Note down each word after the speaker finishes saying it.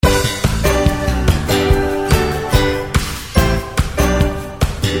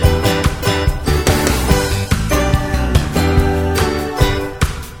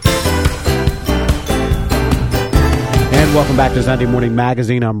Welcome back to Sunday Morning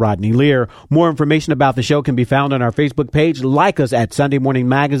Magazine. I'm Rodney Lear. More information about the show can be found on our Facebook page. Like us at Sunday Morning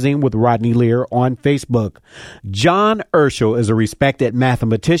Magazine with Rodney Lear on Facebook. John Urschel is a respected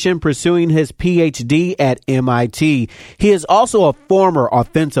mathematician pursuing his PhD at MIT. He is also a former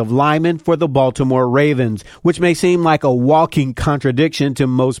offensive lineman for the Baltimore Ravens, which may seem like a walking contradiction to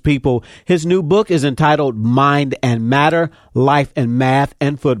most people. His new book is entitled Mind and Matter, Life and Math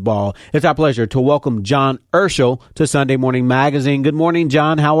and Football. It's our pleasure to welcome John Urschel to Sunday Morning Magazine. Good morning,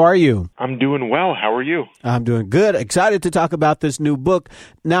 John. How are you? I'm doing well. How are you? I'm doing good. Excited to talk about this new book.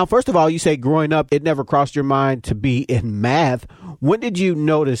 Now, first of all, you say growing up, it never crossed your mind to be in math. When did you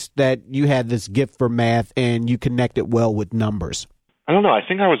notice that you had this gift for math and you connected well with numbers? I don't know. I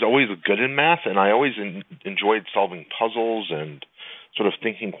think I was always good in math, and I always enjoyed solving puzzles and sort of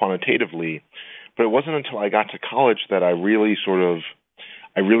thinking quantitatively. But it wasn't until I got to college that I really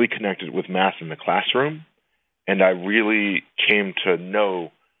connected with math in the classroom. And I really came to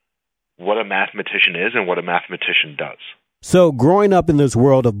know what a mathematician is and what a mathematician does. So growing up in this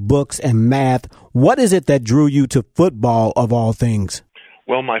world of books and math, what is it that drew you to football of all things?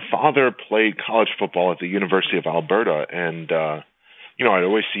 Well, my father played college football at the University of Alberta. And, I'd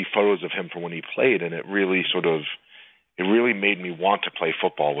always see photos of him from when he played. And it really made me want to play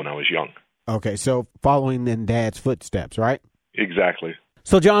football when I was young. Okay, so following in Dad's footsteps, right? Exactly.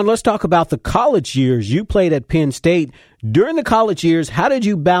 So, John, let's talk about the college years. You played at Penn State. During the college years, how did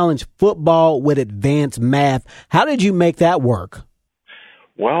you balance football with advanced math? How did you make that work?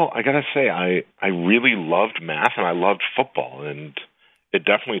 Well, I got to say, I really loved math and I loved football, and it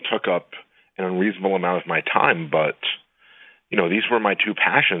definitely took up an unreasonable amount of my time. But, these were my two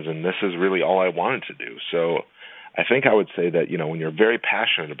passions, and this is really all I wanted to do. So I think I would say that, when you're very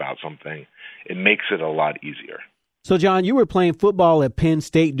passionate about something, it makes it a lot easier. So, John, you were playing football at Penn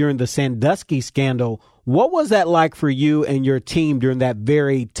State during the Sandusky scandal. What was that like for you and your team during that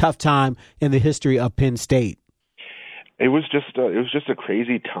very tough time in the history of Penn State? It was just a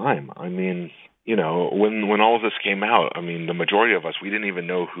crazy time. I mean, when all of this came out, I mean, the majority of us, we didn't even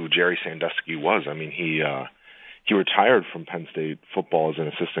know who Jerry Sandusky was. I mean, he retired from Penn State football as an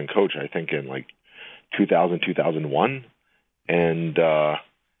assistant coach, I think, in 2000, 2001. And,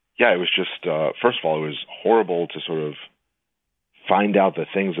 it was just, first of all, it was horrible to sort of find out the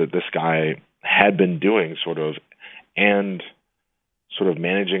things that this guy had been doing and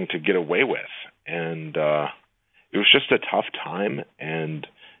managing to get away with. And it was just a tough time, and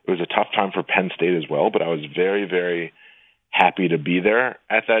it was a tough time for Penn State as well, but I was very, very happy to be there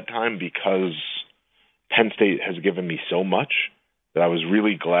at that time because Penn State has given me so much that I was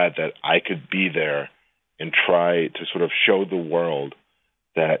really glad that I could be there and try to sort of show the world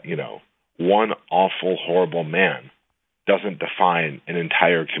that, one awful, horrible man doesn't define an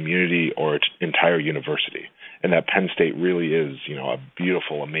entire community or its entire university, and that Penn State really is, a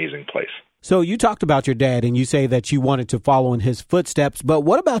beautiful, amazing place. So you talked about your dad, and you say that you wanted to follow in his footsteps, but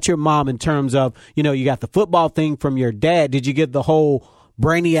what about your mom in terms of, you got the football thing from your dad. Did you get the whole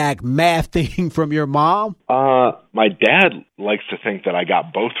brainiac math thing from your mom? My dad likes to think that I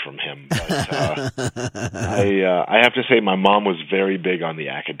got both from him, but I have to say my mom was very big on the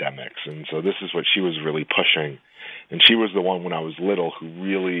academics, and so this is what she was really pushing. And she was the one when I was little who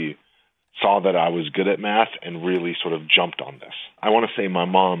really saw that I was good at math and really sort of jumped on this. I want to say my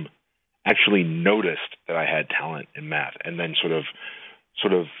mom actually noticed that I had talent in math, and then sort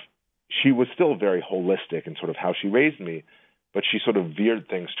of she was still very holistic in sort of how she raised me, but she sort of veered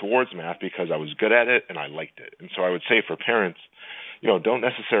things towards math because I was good at it and I liked it. And so I would say for parents, don't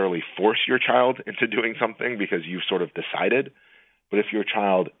necessarily force your child into doing something because you've sort of decided. But if your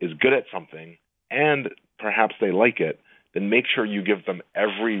child is good at something and perhaps they like it, then make sure you give them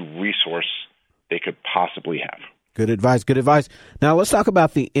every resource they could possibly have. Good advice. Good advice. Now let's talk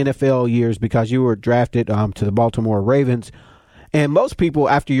about the NFL years because you were drafted to the Baltimore Ravens. And most people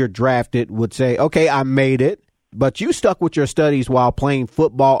after you're drafted would say, okay, I made it. But you stuck with your studies while playing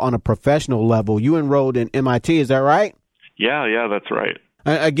football on a professional level. You enrolled in MIT, is that right? Yeah, that's right.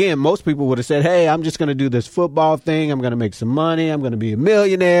 Again, most people would have said, hey, I'm just going to do this football thing. I'm going to make some money. I'm going to be a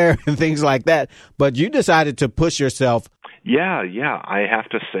millionaire and things like that. But you decided to push yourself. Yeah. I have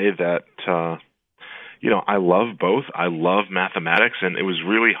to say that, I love both. I love mathematics, and it was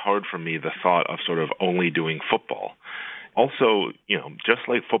really hard for me, the thought of sort of only doing football. Also, just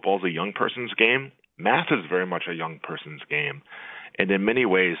like football is a young person's game, math is very much a young person's game. And in many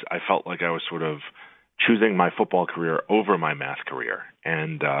ways, I felt like I was sort of choosing my football career over my math career.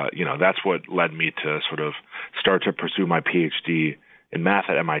 And, that's what led me to sort of start to pursue my PhD in math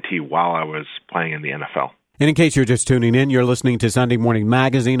at MIT while I was playing in the NFL. And in case you're just tuning in, you're listening to Sunday Morning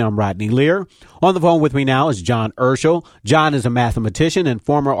Magazine. I'm Rodney Lear. On the phone with me now is John Urschel. John is a mathematician and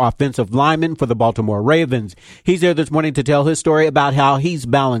former offensive lineman for the Baltimore Ravens. He's here this morning to tell his story about how he's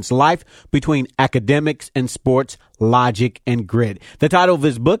balanced life between academics and sports, logic and grit. The title of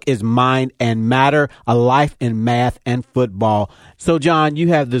his book is Mind and Matter, A Life in Math and Football. So, John, you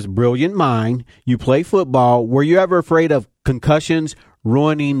have this brilliant mind. You play football. Were you ever afraid of concussions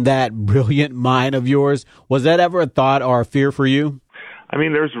ruining that brilliant mind of yours? Was that ever a thought or a fear for you? I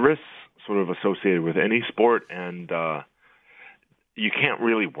mean, there's risks sort of associated with any sport, and you can't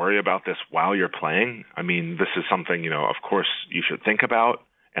really worry about this while you're playing. I mean, this is something, of course you should think about,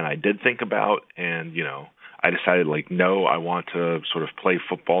 and I did think about, and, I decided, no, I want to sort of play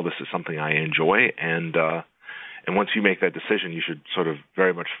football. This is something I enjoy, and once you make that decision, you should sort of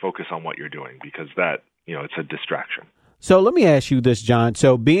very much focus on what you're doing, because that, it's a distraction. So let me ask you this, John.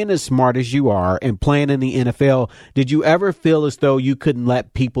 So being as smart as you are and playing in the NFL, did you ever feel as though you couldn't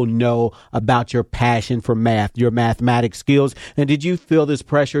let people know about your passion for math, your mathematics skills? And did you feel this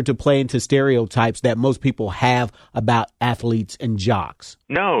pressure to play into stereotypes that most people have about athletes and jocks?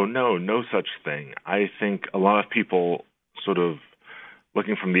 No such thing. I think a lot of people sort of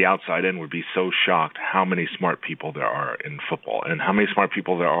looking from the outside in would be so shocked how many smart people there are in football and how many smart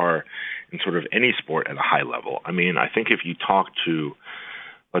people there are in sort of any sport at a high level. I mean, I think if you talk to,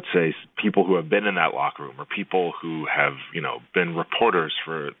 let's say, people who have been in that locker room or people who have, been reporters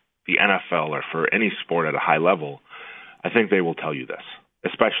for the NFL or for any sport at a high level, I think they will tell you this,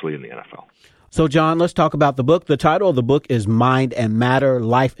 especially in the NFL. So, John, let's talk about the book. The title of the book is Mind and Matter,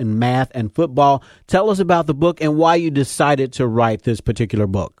 Life in Math and Football. Tell us about the book and why you decided to write this particular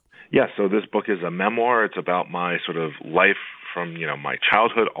book. Yeah, so this book is a memoir. It's about my sort of life from, my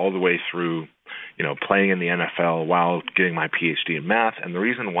childhood all the way through, playing in the NFL while getting my PhD in math. And the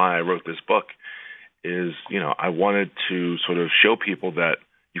reason why I wrote this book is, I wanted to sort of show people that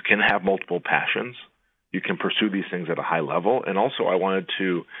you can have multiple passions. You can pursue these things at a high level. And also I wanted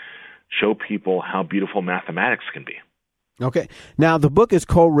to show people how beautiful mathematics can be. Okay. Now, the book is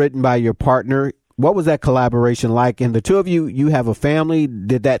co-written by your partner. What was that collaboration like? And the two of you have a family.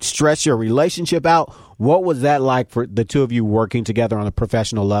 Did that stress your relationship out? What was that like for the two of you working together on a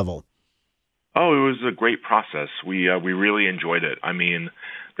professional level? Oh, it was a great process. We really enjoyed it. I mean,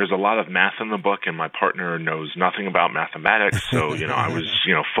 there's a lot of math in the book, and my partner knows nothing about mathematics. So, I was,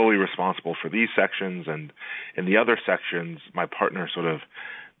 fully responsible for these sections. And in the other sections, my partner sort of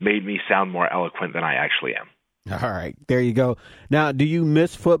made me sound more eloquent than I actually am. All right. There you go. Now, do you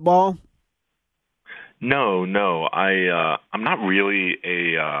miss football? No. I'm not really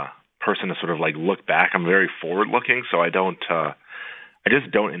a person to sort of look back. I'm very forward looking, so I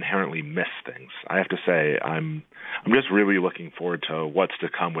just don't inherently miss things. I have to say I'm just really looking forward to what's to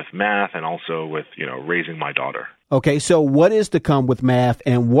come with math and also with, raising my daughter. Okay, so what is to come with math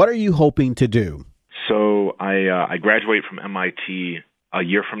and what are you hoping to do? So I graduate from MIT a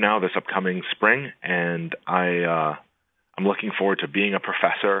year from now, this upcoming spring, and I'm looking forward to being a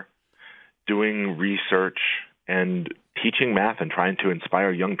professor, doing research, and teaching math and trying to inspire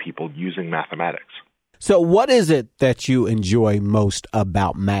young people using mathematics. So what is it that you enjoy most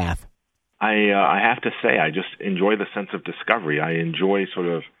about math? I have to say I just enjoy the sense of discovery. I enjoy sort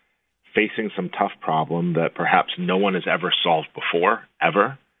of facing some tough problem that perhaps no one has ever solved before,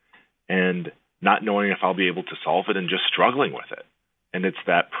 ever, and not knowing if I'll be able to solve it and just struggling with it. And it's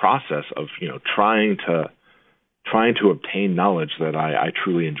that process of, trying to obtain knowledge that I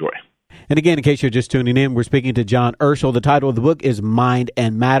truly enjoy. And again, in case you're just tuning in, we're speaking to John Urschel. The title of the book is Mind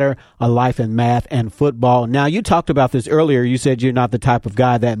and Matter, A Life in Math and Football. Now, you talked about this earlier. You said you're not the type of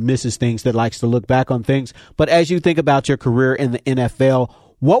guy that misses things, that likes to look back on things. But as you think about your career in the NFL,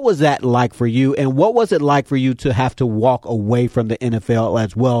 what was that like for you? And what was it like for you to have to walk away from the NFL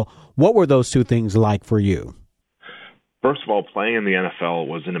as well? What were those two things like for you? First of all, playing in the NFL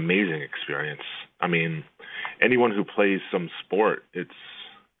was an amazing experience. I mean, anyone who plays some sport, it's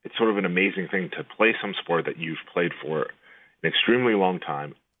sort of an amazing thing to play some sport that you've played for an extremely long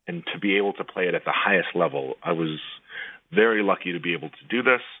time and to be able to play it at the highest level. I was very lucky to be able to do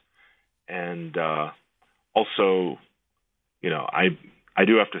this. And also, I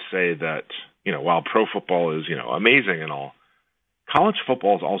do have to say that, while pro football is, amazing and all, college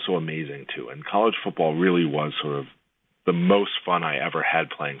football is also amazing too. And college football really was sort of the most fun I ever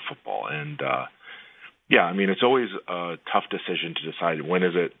had playing football. And, it's always a tough decision to decide when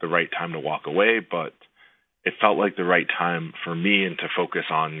is it the right time to walk away, but it felt like the right time for me and to focus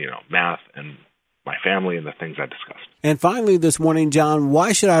on, math and my family and the things I discussed. And finally this morning, John,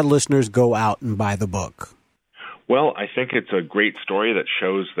 why should our listeners go out and buy the book? Well, I think it's a great story that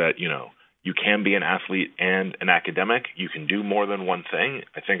shows that, you can be an athlete and an academic. You can do more than one thing.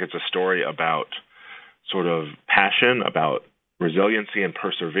 I think it's a story about sort of passion, about resiliency and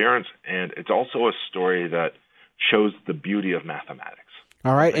perseverance, and it's also a story that shows the beauty of mathematics.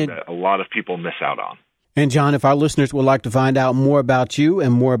 All right. And that a lot of people miss out on. And John, if our listeners would like to find out more about you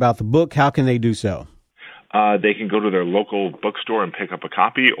and more about the book, how can they do so? They can go to their local bookstore and pick up a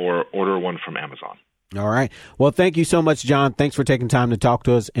copy or order one from Amazon. All right. Well, thank you so much, John. Thanks for taking time to talk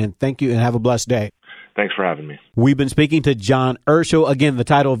to us, and thank you, and have a blessed day. Thanks for having me. We've been speaking to John Urschel. Again, the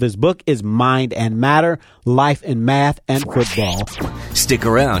title of his book is Mind and Matter, Life in Math and Football. Stick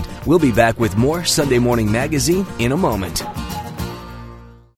around. We'll be back with more Sunday Morning Magazine in a moment.